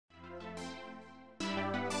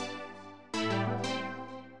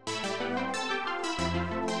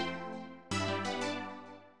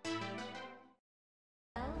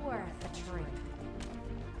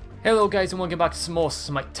Hello guys and welcome back to some more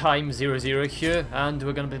Smite Time 00 here, and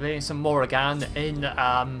we're going to be playing some Morrigan in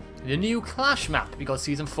the new Clash map, because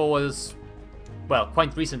Season 4 has, well,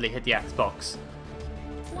 quite recently hit the Xbox.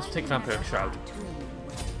 Let's take Vampiric Shroud.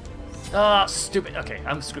 Ah, stupid. Okay,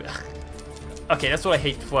 I'm screwed. Okay, that's what I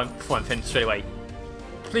hate before I'm finished straight away.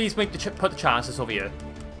 Please make put the chances over here.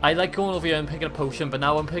 I like going over here and picking a potion, but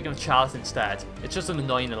now I'm picking a chalice instead. It's just an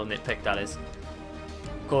annoying little nitpick, that is.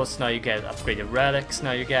 Of course, now you get upgraded relics,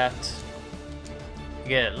 now you get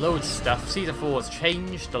loads of stuff. Season 4 has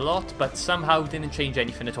changed a lot, but somehow didn't change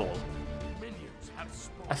anything at all.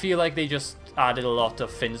 I feel like they just added a lot of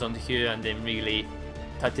things onto here and didn't really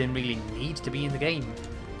need to be in the game.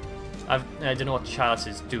 I don't know what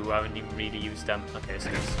chalices do, I haven't even really used them. Okay, so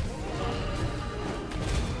this.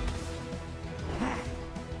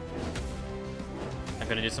 I'm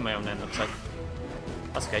gonna do this on my own then, looks like.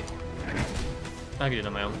 That's okay. I can do it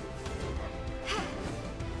on my own.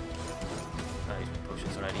 I used my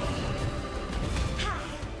potions already.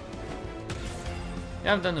 I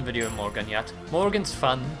haven't done a video of Morrigan yet. Morrigan's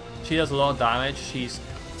fun. She does a lot of damage. She's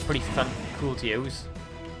pretty fun, cool to use.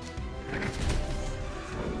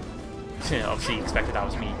 Obviously, you expected that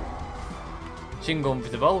was me. She can go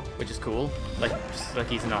invisible, which is cool. Just like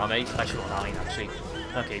he's an army. I should go 9 actually.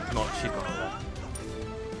 Okay, no, she's gone over.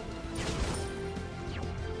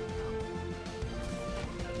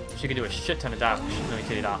 She could do a shit ton of damage, let me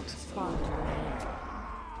tell you that.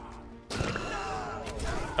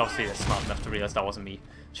 Obviously they're smart enough to realise that wasn't me.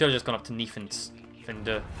 Should have just gone up to Neef and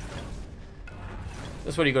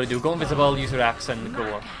that's what you gotta do. Go invisible, use your axe and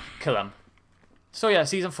go kill him. So yeah,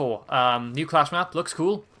 Season 4. New Clash map, looks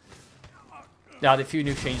cool. They added a few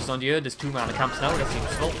new changes on the earth. There's 2 mana camps now, that's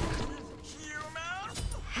useful.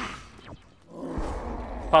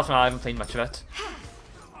 Apart from that, I haven't played much of it.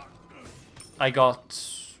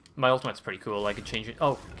 My ultimate's pretty cool, I can change it.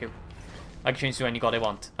 Oh, okay. I can change to any god I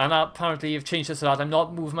want. And apparently you've changed it so that I'm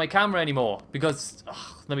not moving my camera anymore. Because,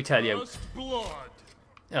 let me tell you.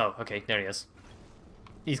 Oh, okay, there he is.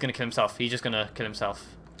 He's gonna kill himself. He's just gonna kill himself.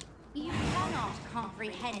 You cannot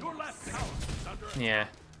comprehend us. Yeah.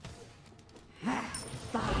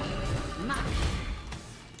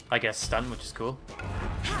 I guess stun, which is cool.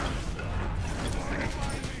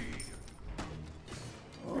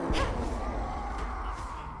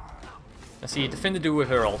 Now see, the thing to do with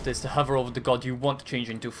her ult is to hover over the god you want to change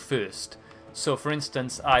into first. So for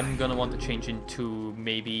instance, I'm gonna want to change into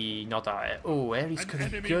maybe not oh, Ares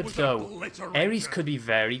could be good though. Ares could be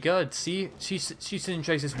very good. See, she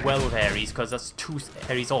synergizes well with Ares because that's 2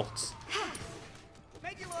 Ares ults.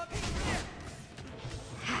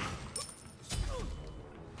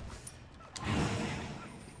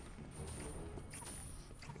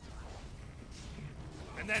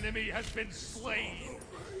 An enemy has been slain.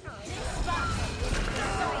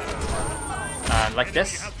 And like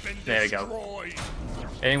this, there we go. It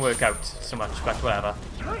didn't work out so much, but whatever.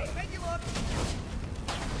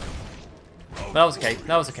 That was okay,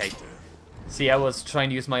 that was okay. See, I was trying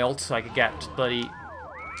to use my ult so I could get bloody...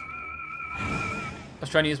 I was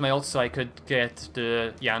trying to use my ult so I could get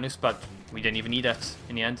the Janus, but we didn't even need it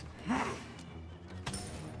in the end.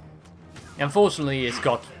 Unfortunately, it's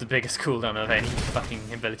got the biggest cooldown of any fucking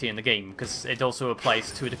ability in the game, because it also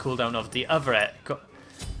applies to the cooldown of the other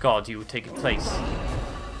god you take place.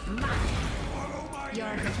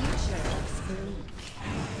 Your future is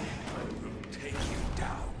Take you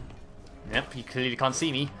down. Yep, you clearly can't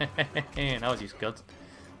see me. That was good. That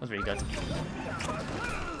was really good.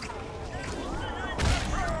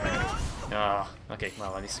 Ah, okay,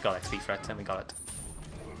 well, at least I got XP for it, and we got it.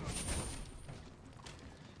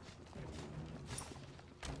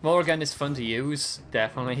 Morrigan is fun to use,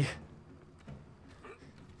 definitely.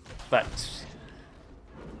 But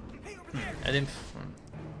I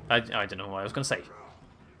don't know what I was gonna say.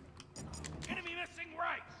 Enemy missing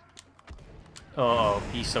right. Oh,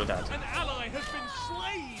 he's so dead. An ally has been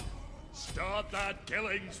slain. Start that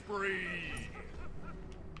killing spree.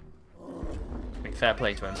 Wait, fair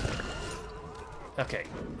play to him. Okay,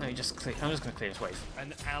 let me just clear. I'm just gonna clear this wave.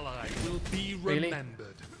 An ally will be Really?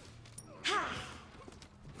 remembered.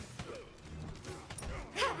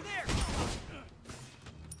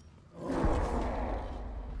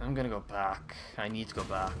 I'm gonna go back. I need to go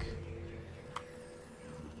back.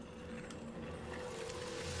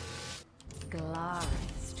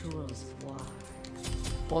 glorious tools of war.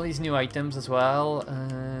 All these new items as well.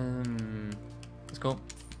 Let's go.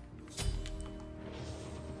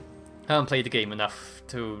 I haven't played the game enough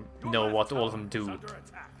to know what all of them do.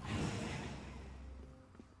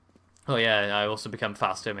 Oh yeah, I also become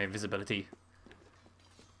faster in my invisibility.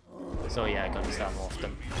 So yeah, I gotta use that more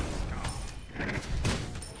often.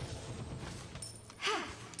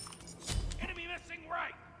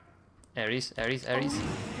 Ares, Ares, Ares.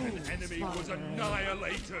 An enemy was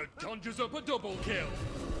annihilated. Conjures up a double kill.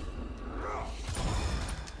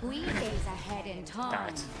 We gaze ahead in time. Damn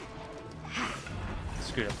it.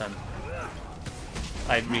 Screwed up then.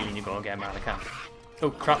 I really need to go and get him out of the camp. Oh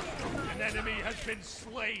crap. An enemy has been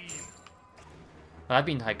slain. Well, I've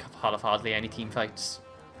been like hardly any team fights.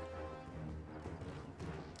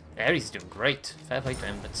 Ares is doing great. Fair play to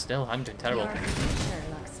him, but still, I'm doing terrible. Your future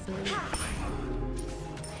looks bleak.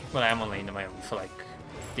 Well, I am only in my own for like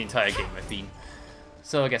the entire game I've been.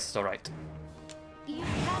 So I guess it's alright. You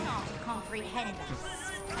cannot comprehend us.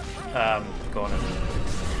 Go on.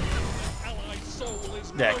 Ally soul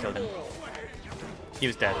is There, no killed him. more. He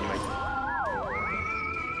was dead anyway.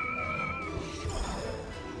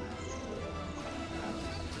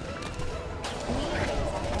 We gaze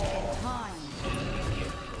ahead in time.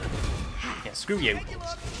 Yeah, screw you. An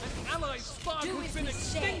ally's spark Do has as been we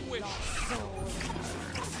say, extinguished. lost soul.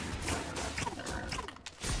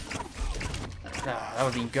 Ah, that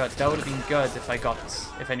would have been good. That would have been good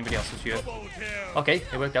if anybody else was here. Double kill. Okay,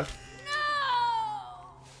 it worked out.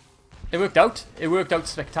 It worked out. It worked out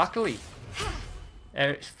spectacularly.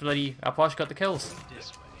 Bloody Aposh got the kills.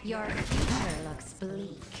 Your future looks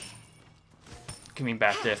bleak. Could mean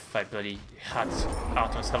better if I bloody had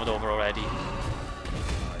Artemis covered over already.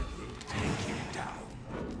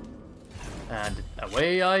 And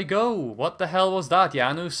away I go. What the hell was that,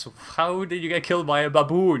 Janus? How did you get killed by a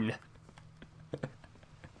baboon?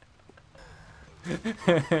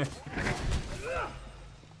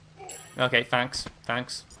 Okay, thanks.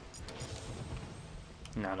 Thanks.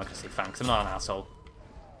 No, I'm not gonna say thanks. I'm not an asshole.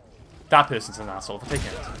 That person's an asshole for taking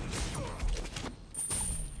it.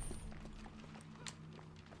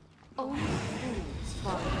 Only fools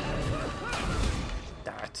follow.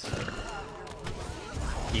 Damn it.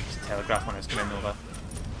 You could telegraph when I was coming over.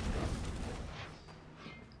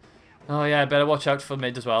 Oh yeah, I better watch out for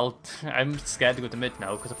mid as well. I'm scared to go to mid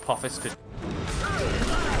now because Apophis could...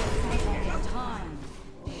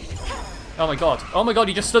 Oh my god. Oh my god,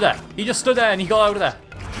 he just stood there. He just stood there and he got out of there.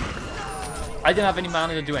 I didn't have any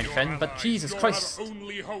mana to do anything, but Jesus Christ.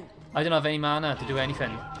 Only hope. I didn't have any mana to do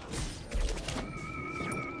anything.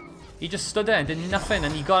 He just stood there and did nothing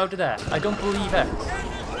and he got out of there. I don't believe it.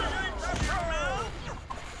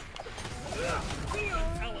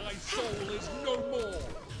 Ally soul is no more.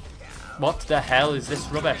 What the hell is this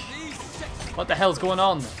rubbish? What the hell's going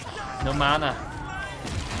on? No mana.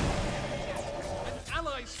 An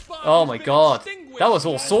ally's spark Oh has my been god. extinguished. That was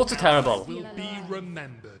all sorts of terrible. Will be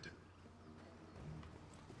remembered.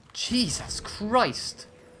 Jesus Christ.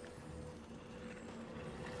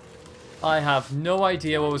 I have no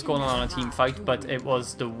idea what was going on in a team fight, but it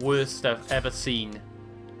was the worst I've ever seen.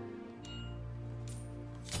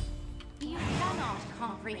 You cannot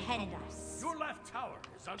comprehend us. Your left tower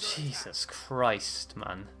is under Jesus Christ,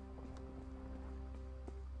 man.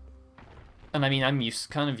 And I mean, I'm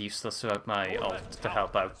kind of useless without my ult to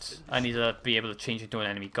help out. I need to be able to change into an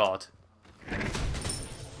enemy god.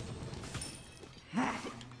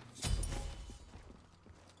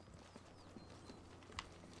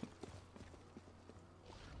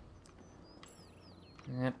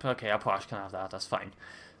 Yep, okay, Aposh can have that, that's fine.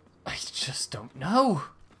 I just don't know.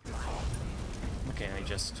 Okay, let me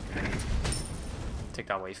just take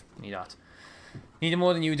that wave. Need that. Need it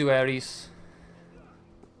more than you do, Ares.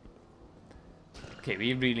 Okay,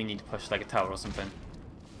 we really need to push like a tower or something.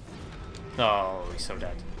 Oh, he's so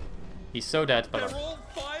dead. He's so dead, but... They're all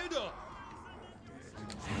fired up.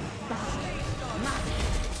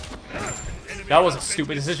 That was a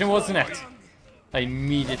stupid decision, wasn't it? I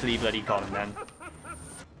immediately bloody got him then.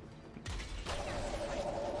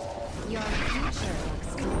 Your future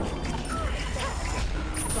looks bleak.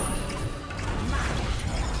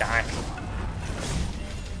 Damn it.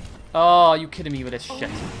 Oh, are you kidding me with this shit?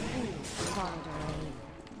 Fools followed away.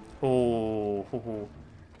 Oh, ho, ho.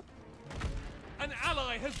 An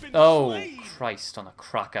ally has been Oh, slain. Christ on a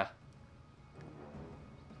cracker.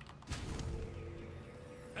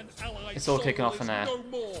 An ally's It's all soul kicking off is in there. no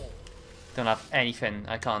more. Don't have anything.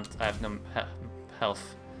 I can't. I have no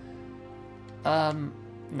health. No,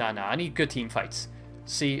 I need good team fights.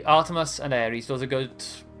 See, Artemis and Ares, those are good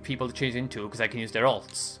people to change into because I can use their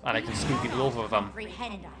ults and I can screw people over with them.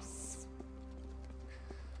 Comprehend us.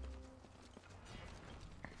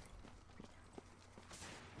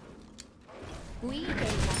 We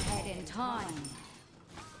gaze ahead in time.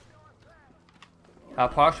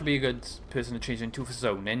 Parsh would be a good person to change into for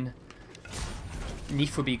zoning.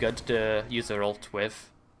 Neef would be good to use their ult with.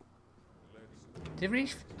 Did we?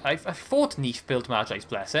 I thought Neef built Magi's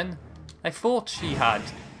Blessing. I thought she had,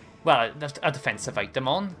 well, a defensive item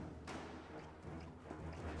on.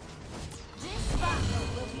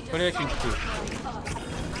 What do you actually do?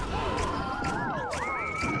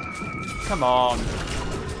 Come on.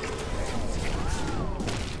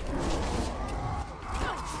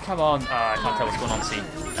 Come on. I can't tell what's going on, see.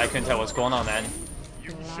 I couldn't tell what's going on then.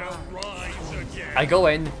 You shall rise again. I go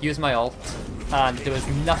in, use my ult, and there was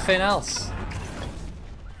nothing else.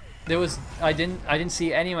 I didn't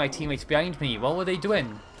see any of my teammates behind me. What were they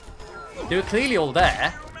doing? They were clearly all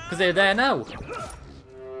there, because they're there now.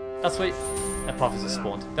 That's why Apotheosis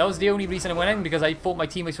spawned. That was the only reason I went in, because I thought my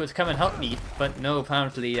teammates would come and help me, but no,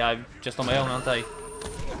 apparently I'm just on my own, aren't I?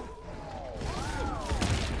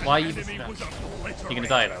 Why are you... You're gonna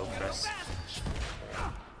die though, Chris.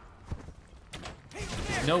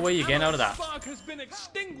 There's no way you're getting out of that. Spark has been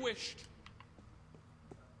extinguished.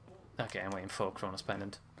 Okay, I'm waiting for Cronus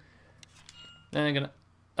Pendant. Then I'm gonna...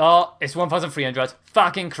 Oh, it's 1,300.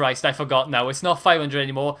 Fucking Christ, I forgot now. It's not 500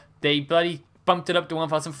 anymore. They bloody bumped it up to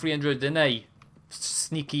 1,300, didn't they?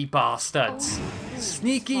 Sneaky bastards.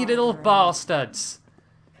 Sneaky little bastards.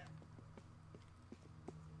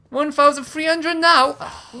 1,300 now?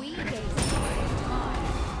 We gave ahead in time.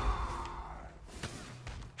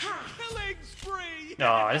 Killing spree.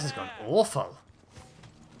 Oh, this is going awful.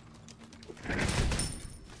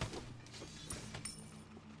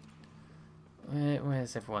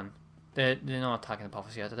 Where's everyone? They're not attacking the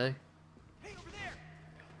Apotheosis yet, are they? Hey, over there.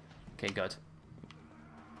 Okay, good.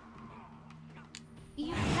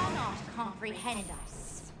 You cannot comprehend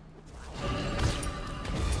us.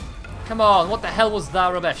 Come on, what the hell was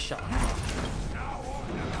that rubbish?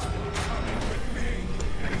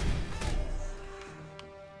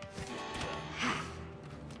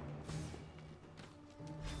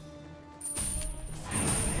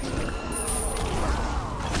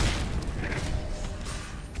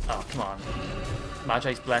 Oh, come on.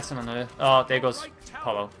 Magi's blessing on her. Oh, there goes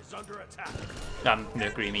Apollo. Is under attack.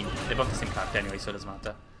 Mercury, I mean. They're both the same character anyway, so it doesn't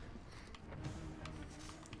matter.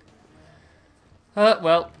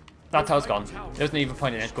 Well, that tower's gone. There wasn't even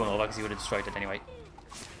point in it going over because he would have destroyed it anyway.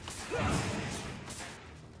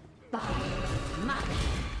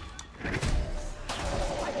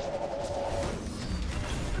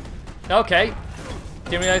 Okay.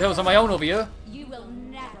 Didn't realise I was on my own over here. You will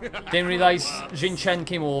never be Didn't realise Jin Chen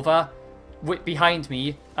came over behind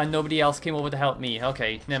me and nobody else came over to help me.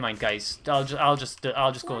 Okay, never mind, guys. I'll just go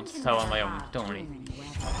into the tower on my own. Don't worry.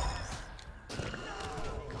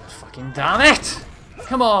 God fucking damn it!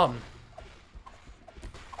 Come on!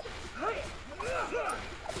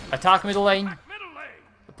 Attack middle lane. Middle lane.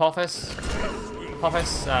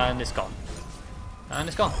 Apotheosis, and it's gone. And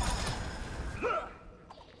it's gone.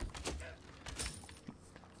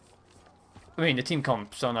 I mean, the team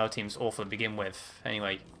comps on our team's awful to begin with.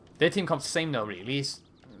 Anyway, their team comp's the same though, really.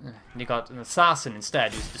 You got an assassin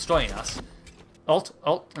instead who's destroying us. Ult.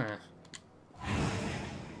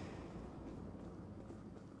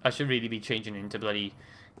 I should really be changing into bloody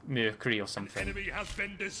Mercury or something. Enemy has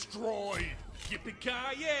been destroyed.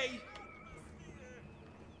 Yippee-ki-yay.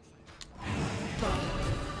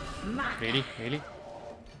 Really? Really?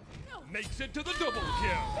 Makes it to the double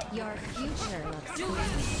kill. Your future looks Do bleak.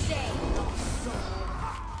 you say not so?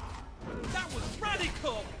 That was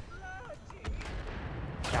radical.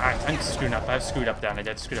 Ah, I'm screwing up. I've screwed up then. I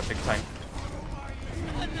did screw up big time.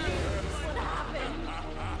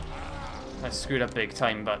 I screwed up big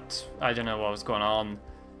time, but I don't know what was going on.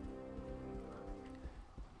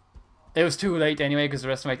 It was too late anyway, because the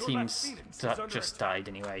rest of my teams just died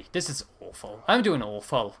anyway. This is awful. I'm doing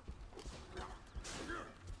awful.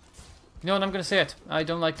 You know what, I'm going to say it. I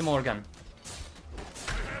don't like the Morrigan.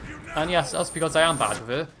 And yes, that's because I am bad with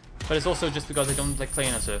her. But it's also just because I don't like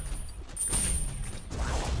playing as her.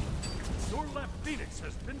 Your left Phoenix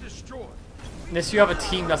has been destroyed. Unless you have a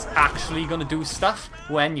team that's actually going to do stuff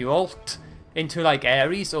when you ult into like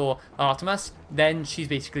Ares or Artemis, then she's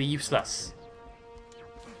basically useless.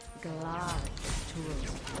 If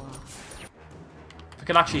we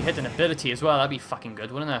could actually hit an ability as well, that'd be fucking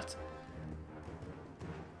good, wouldn't it?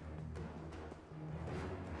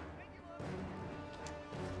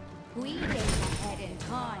 We gave ahead in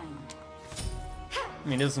time. I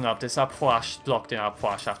mean, it doesn't help. This Upwash locked in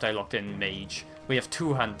Upwash after I locked in Mage. We have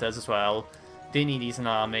 2 Hunters as well. They need these in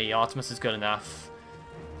army. Artemis is good enough.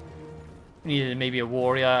 We needed maybe a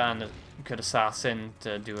Warrior and a good Assassin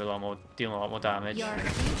to do deal a lot more damage. Your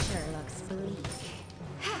future looks bleak.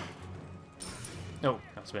 Oh,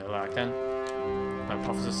 that's a bit of lag then. My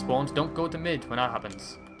Apotheosis spawned. Don't go to mid when that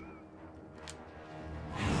happens.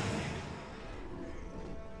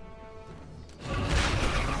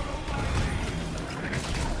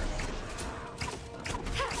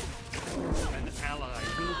 An ally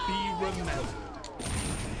will be remembered.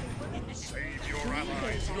 Save your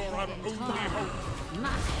allies, you're our only hope.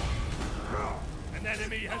 An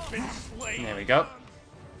enemy has been slain. There we go.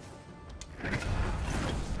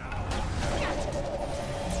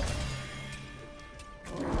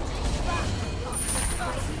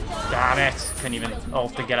 Damn it! Couldn't even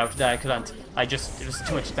ult to get out there, couldn't. It was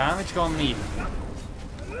too much damage on me.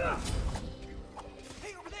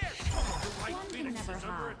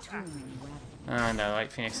 Oh no,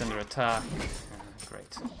 Light Phoenix under attack.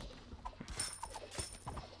 Great.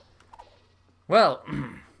 Well,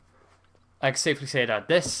 I can safely say that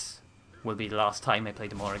this will be the last time I play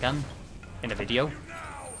the Morrigan in a video.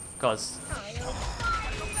 Because,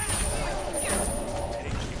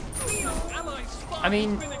 I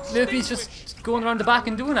mean, Mercury's just going around the back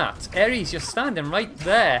and doing that. Ares just standing right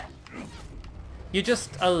there. You're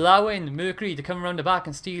just allowing Mercury to come around the back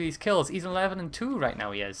and steal these kills. He's 11 and 2 right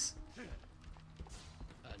now, he is.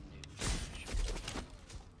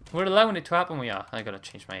 We're allowing it to happen, we are. I gotta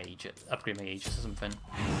change my age, upgrade my ages or something.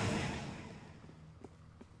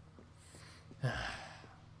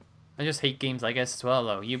 I just hate games like this as well,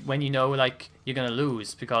 though. When you know, like, you're gonna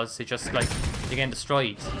lose because it's just like you're getting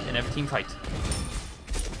destroyed in every team fight.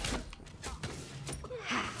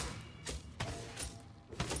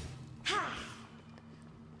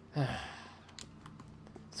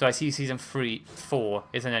 So I see season 4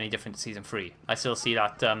 isn't any different to season 3. I still see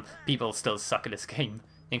that people still suck at this game,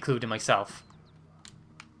 including myself.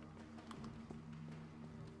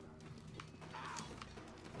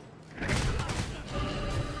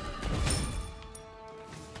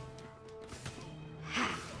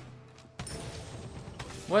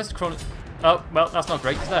 Where's the chrono? Oh, well, that's not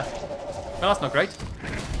great, is it? Well, that's not great.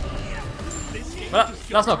 Well,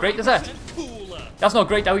 that's not great, is it? That's not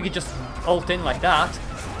great how we could just ult in like that.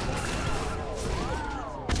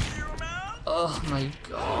 Oh my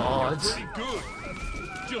god.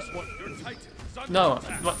 No,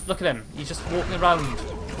 look at him. He's just walking around.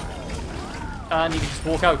 And he can just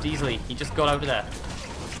walk out easily. He just got out of there.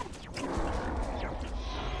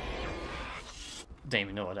 Don't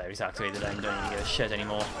even know what Ares activated. I don't even give a shit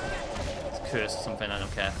anymore. It's a curse or something, I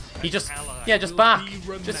don't care. He just, yeah, just back.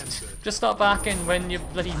 Just start backing when your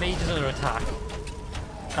bloody mage is under attack.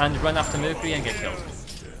 And run after Mercury and get killed.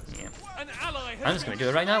 Yeah. I'm just gonna do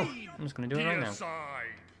it right now. I'm just gonna do it right now.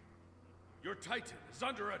 Your Titan is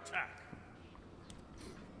under attack.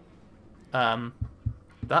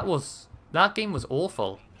 That game was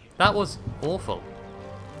awful. That was awful.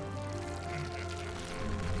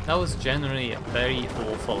 That was generally very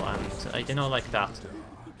awful, and I did not like that.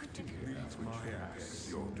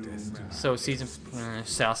 So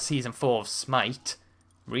season 4 of Smite,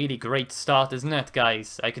 really great start, isn't it,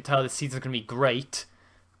 guys? I could tell this season's gonna be great.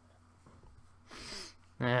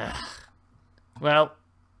 Well,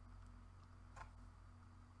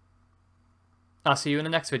 I'll see you in the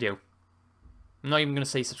next video. I'm not even gonna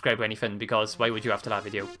say subscribe or anything because why would you after that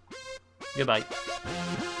video? Goodbye.